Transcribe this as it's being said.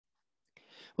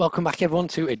Welcome back, everyone,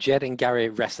 to a Jed and Gary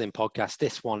Wrestling podcast.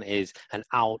 This one is an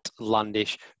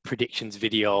Outlandish Predictions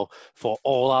video for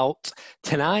All Out.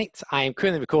 Tonight, I am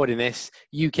currently recording this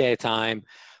UK time,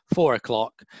 4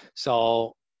 o'clock.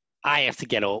 So I have to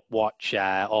get up, watch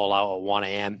All Out at 1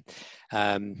 a.m.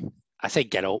 I say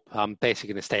get up. I'm basically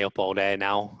going to stay up all day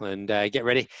now and get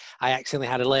ready. I accidentally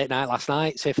had a late night last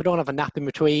night. So if I don't have a nap in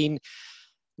between,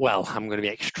 well, I'm going to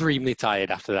be extremely tired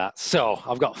after that. So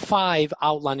I've got 5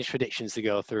 outlandish predictions to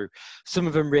go through. Some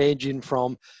of them ranging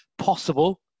from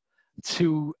possible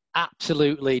to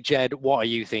absolutely, Jed, what are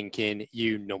you thinking,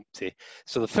 you numpty?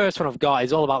 So the first one I've got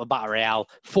is all about the Battle Royale.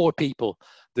 4 people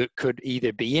that could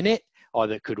either be in it or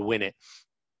that could win it.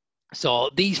 So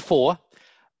these 4,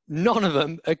 none of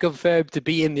them are confirmed to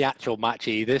be in the actual match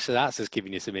either. So that's just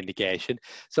giving you some indication.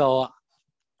 So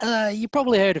you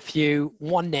probably heard a few.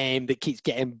 One name that keeps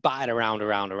getting batted around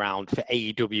for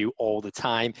AEW all the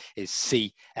time is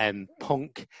CM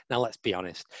Punk. Now, let's be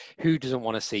honest. Who doesn't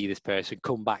want to see this person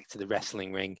come back to the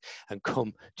wrestling ring and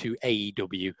come to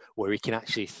AEW where he can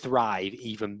actually thrive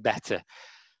even better?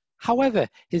 However,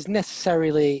 his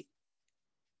necessarily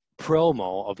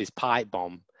promo of his pipe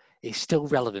bomb is still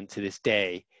relevant to this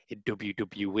day in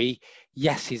WWE.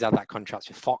 Yes, he's had that contract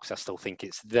with Fox. I still think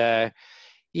it's there.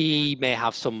 He may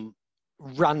have some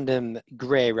random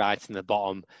grey right in the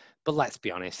bottom, but let's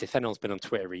be honest, if anyone's been on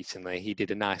Twitter recently, he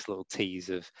did a nice little tease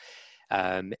of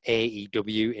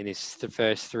AEW in his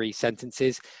first 3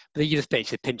 sentences, but you're just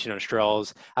basically pinching on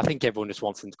straws. I think everyone just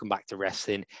wants him to come back to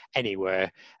wrestling anywhere,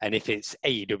 and if it's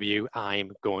AEW,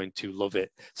 I'm going to love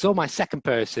it. So my second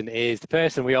person is the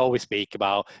person we always speak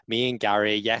about, me and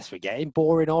Gary. Yes, we're getting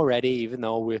boring already, even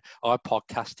though our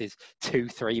podcast is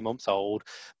 2-3 months old,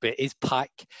 but it is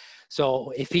Pac.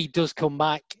 So if he does come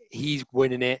back, he's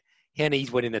winning it. And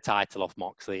he's winning the title off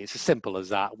Moxley. It's as simple as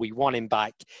that. We want him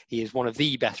back. He is one of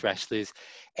the best wrestlers.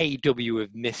 AEW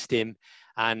have missed him.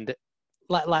 And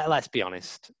let's be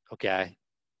honest, okay?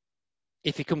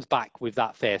 If he comes back with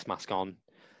that face mask on,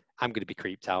 I'm going to be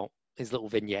creeped out. His little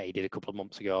vignette he did a couple of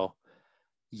months ago.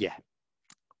 Yeah,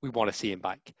 we want to see him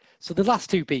back. So the last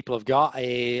 2 people I've got,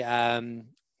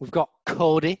 we've got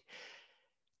Cody.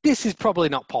 This is probably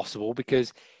not possible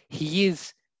because he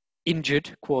is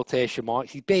injured, quotation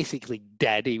marks. He's basically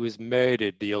dead. He was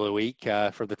murdered the other week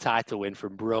for the title win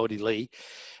from Brody Lee.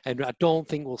 And I don't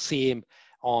think we'll see him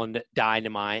on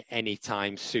Dynamite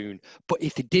anytime soon. But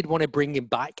if they did want to bring him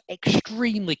back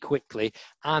extremely quickly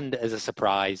and as a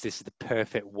surprise, this is the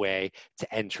perfect way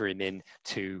to enter him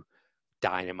into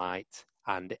Dynamite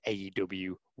and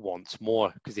AEW once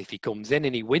more. Because if he comes in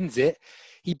and he wins it,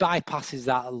 he bypasses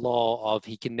that law of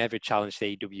he can never challenge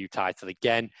the AEW title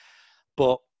again.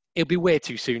 But it'll be way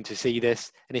too soon to see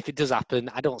this. And if it does happen,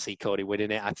 I don't see Cody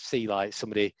winning it. I see like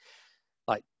somebody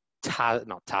like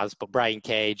not Taz, but Brian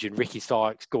Cage and Ricky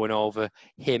Starks going over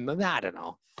him. I mean, I don't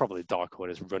know. Probably Dark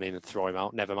Order's run in and throw him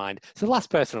out. Never mind. So the last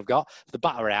person I've got for the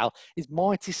Battle Royale is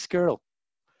Marty Scurll.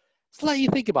 So let you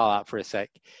think about that for a sec.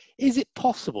 Is it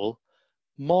possible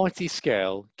Marty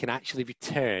Scurll can actually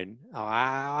return? Oh,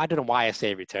 I don't know why I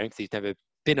say return because he's never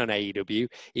been on AEW.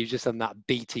 He was just on that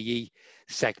BTE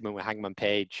segment with Hangman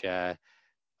Page a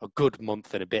good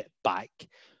month and a bit back.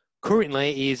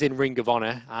 Currently, he is in Ring of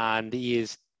Honor, and he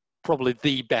is probably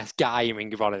the best guy in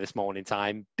Ring of Honor this morning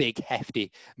time. Big,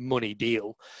 hefty money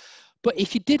deal. But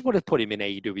if you did want to put him in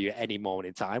AEW at any moment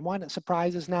in time, why not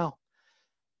surprise us now?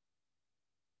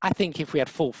 I think if we had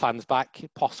full fans back,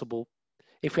 possible.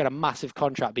 If we had a massive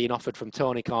contract being offered from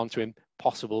Tony Khan to him,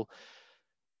 possible.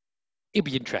 It'd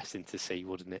be interesting to see,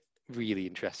 wouldn't it? Really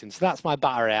interesting. So that's my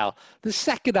Battle Royale. The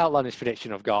second outlandish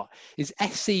prediction I've got is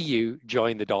SCU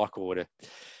join the Dark Order.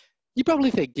 You're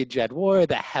probably thinking, Jed, where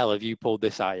the hell have you pulled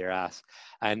this out of your ass?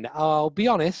 And I'll be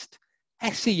honest,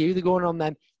 SCU, they're going on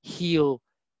them heel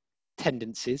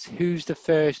tendencies. Who's the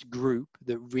first group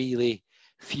that really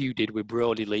feuded with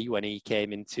Brody Lee when he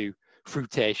came into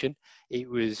fruition? It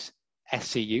was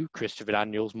SCU, Christopher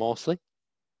Daniels mostly.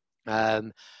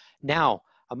 Now,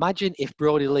 imagine if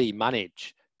Brody Lee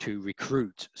managed to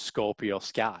recruit Scorpio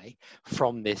Sky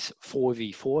from this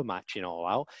 4v4 match in All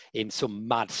Out in some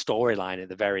mad storyline at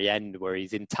the very end where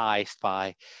he's enticed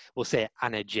by, we'll say,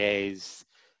 Anna Jay's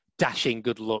dashing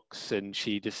good looks and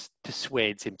she just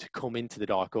persuades him to come into the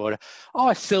Dark Order.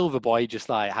 Oh, Silver Boy just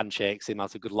like handshakes him,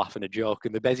 has a good laugh and a joke,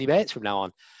 and they're busy mates from now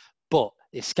on. But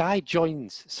if Sky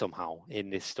joins somehow in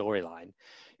this storyline,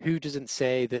 who doesn't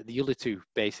say that the other 2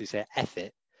 basically say, F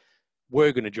it,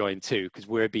 we're going to join too because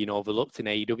we're being overlooked in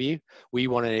AEW. We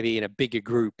want to be in a bigger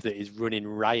group that is running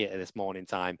riot at this morning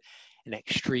time. An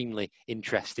extremely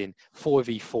interesting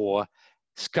 4v4.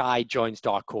 Sky joins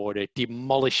Dark Order,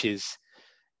 demolishes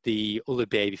the other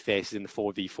baby faces in the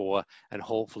 4v4, and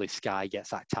hopefully Sky gets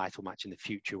that title match in the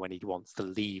future when he wants to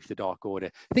leave the Dark Order.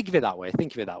 Think of it that way.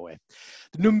 Think of it that way.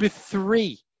 The number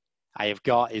 3 I have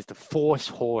got is the Four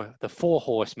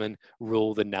Horsemen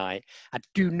rule the night. I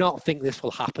do not think this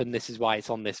will happen. This is why it's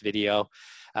on this video,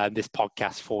 this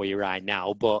podcast for you right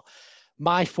now. But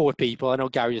my 4 people, I know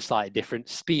Gary is slightly different.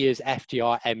 Spears,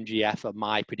 FTR, MGF are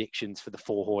my predictions for the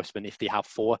Four Horsemen if they have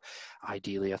 4.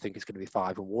 Ideally, I think it's going to be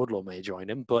 5 and Wardlow may join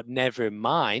them. But never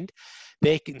mind.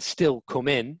 They can still come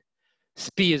in.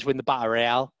 Spears win the Battle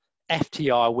Royale.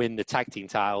 FTR win the tag team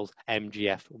titles,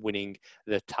 MGF winning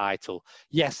the title.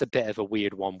 Yes, a bit of a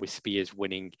weird one with Spears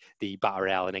winning the Battle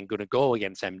Royale and then going to go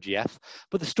against MGF.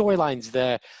 But the storyline's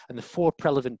there, and the 4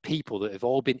 relevant people that have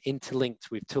all been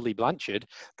interlinked with Tully Blanchard,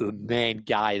 the main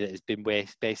guy that has been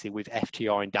basically with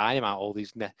FTR and Dynamite all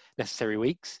these necessary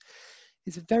weeks,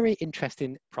 is a very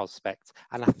interesting prospect.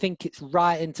 And I think it's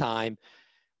right in time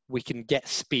we can get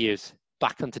Spears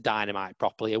back onto Dynamite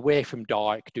properly, away from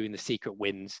Dark, doing the secret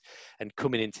wins and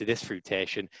coming into this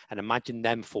rotation. And imagine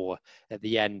them 4 at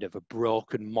the end of a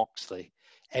broken Moxley.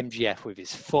 MGF with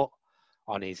his foot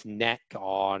on his neck,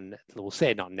 we'll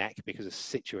say not neck because of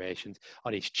situations,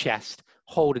 on his chest,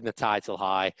 holding the title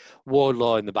high,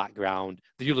 Wardlow in the background,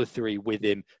 the other 3 with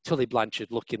him, Tully Blanchard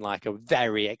looking like a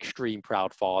very extreme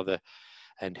proud father.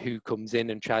 And who comes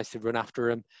in and tries to run after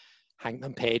him?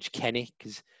 Hangman Page, Kenny,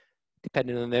 because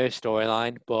depending on their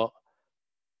storyline, but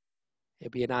it'll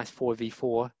be a nice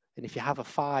 4v4. And if you have a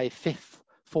 5th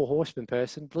Four Horseman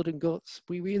person, blood and guts,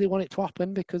 we really want it to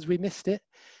happen because we missed it.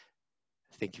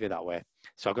 Think of it that way.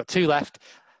 So I've got 2 left.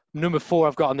 Number 4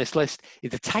 I've got on this list is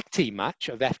the tag team match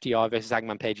of FTR versus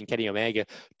Hangman Page and Kenny Omega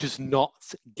does not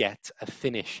get a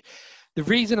finish. The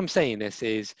reason I'm saying this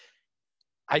is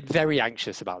I'm very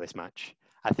anxious about this match.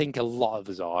 I think a lot of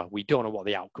us are. We don't know what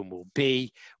the outcome will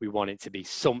be. We want it to be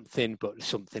something, but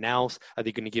something else. Are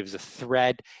they going to give us a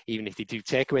thread, even if they do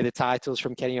take away the titles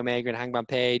from Kenny Omega and Hangman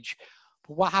Page?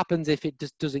 But what happens if it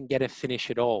just doesn't get a finish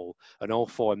at all, and all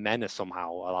 4 men are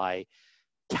somehow like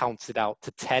counted out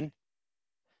to 10?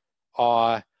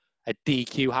 Or a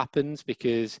DQ happens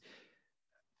because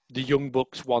the Young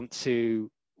Bucks want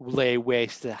to lay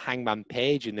waste to Hangman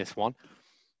Page in this one.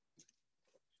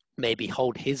 Maybe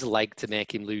hold his leg to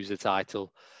make him lose the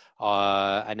title.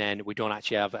 And then we don't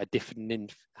actually have a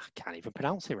different, I can't even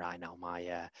pronounce it right now,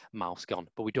 my mouth's gone,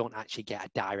 but we don't actually get a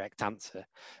direct answer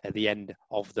at the end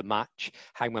of the match.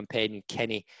 Hangman Page and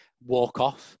Kenny walk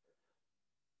off,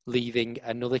 leaving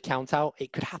another count out.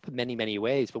 It could happen many, many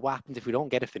ways, but what happens if we don't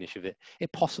get a finish of it?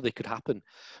 It possibly could happen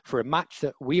for a match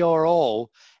that we are all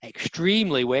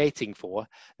extremely waiting for,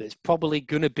 that's probably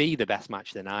going to be the best match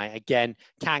of the night. Again,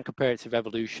 can't compare it to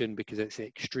Revolution because it's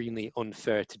extremely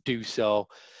unfair to do so.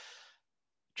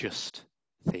 Just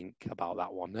think about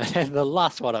that one. And the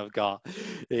last one I've got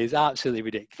is absolutely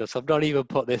ridiculous. I've not even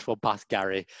put this one past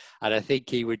Gary, and I think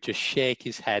he would just shake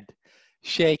his head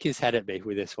at me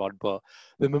with this one. But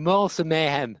the Mimosa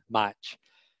Mayhem match,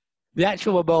 the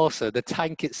actual Mimosa, the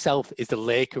tank itself is the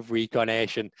Lake of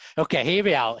Reincarnation. Okay, hear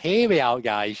me out,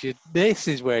 guys. This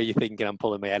is where you're thinking I'm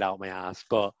pulling my head out my ass.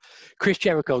 But Chris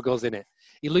Jericho goes in it.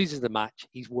 He loses the match.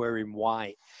 He's wearing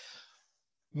white.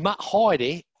 Matt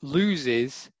Hardy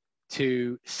loses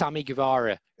to Sammy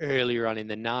Guevara earlier on in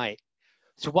the night.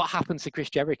 So what happens to Chris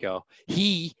Jericho?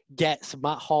 He gets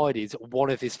Matt Hardy's one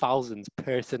of his thousands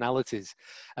personalities.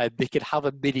 They could have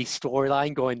a mini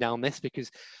storyline going down this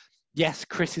because, yes,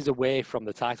 Chris is away from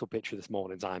the title picture this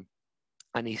morning time,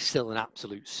 and he's still an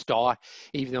absolute star,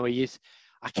 even though he is,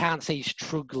 I can't say he's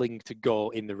struggling to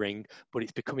go in the ring, but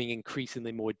it's becoming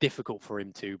increasingly more difficult for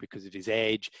him to because of his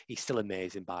age. He's still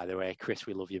amazing, by the way. Chris,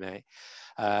 we love you, mate.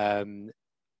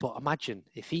 But imagine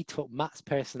if he took Matt's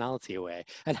personality away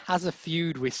and has a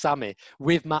feud with Sammy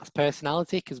with Matt's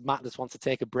personality because Matt just wants to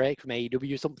take a break from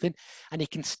AEW or something, and he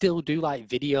can still do like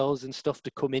videos and stuff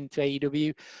to come into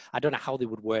AEW. I don't know how they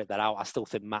would work that out. I still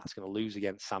think Matt's going to lose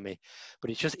against Sammy, but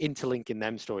it's just interlinking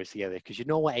them stories together because you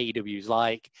know what AEW is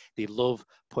like. They love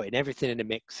putting everything in a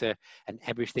mixer and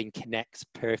everything connects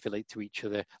perfectly to each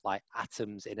other like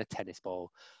atoms in a tennis ball.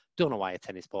 Don't know why a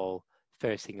tennis ball,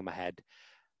 first thing in my head.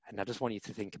 And I just want you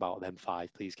to think about them 5,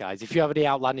 please, guys. If you have any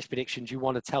outlandish predictions you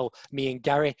want to tell me and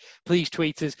Gary, please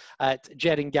tweet us at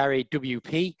Jed and Gary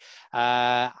WP.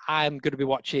 I'm going to be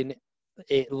watching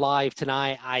it live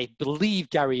tonight. I believe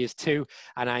Gary is too,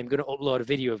 and I'm going to upload a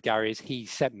video of Gary's he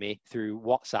sent me through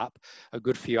WhatsApp a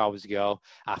good few hours ago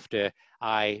after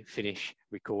I finish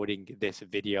recording this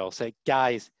video. So,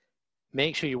 guys,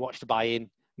 make sure you watch the buy-in.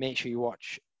 Make sure you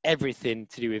watch everything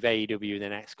to do with AEW in the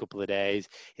next couple of days.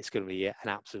 It's going to be an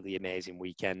absolutely amazing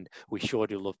weekend. We sure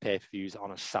do love pay-per-views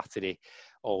on a Saturday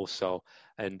also.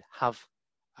 And have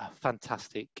a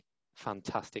fantastic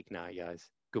night, guys.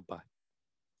 Goodbye.